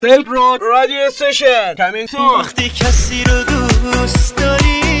سیلک رود رادیو استیشن کامینگ سون. وقتی کسی رو دوست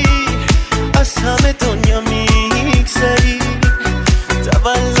داری از همه دنیا میگذری،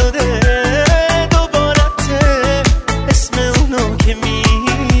 تولد دوبارته اسم اونو که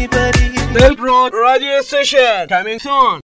میبری. سیلک رود رادیو استیشن کامینگ سون.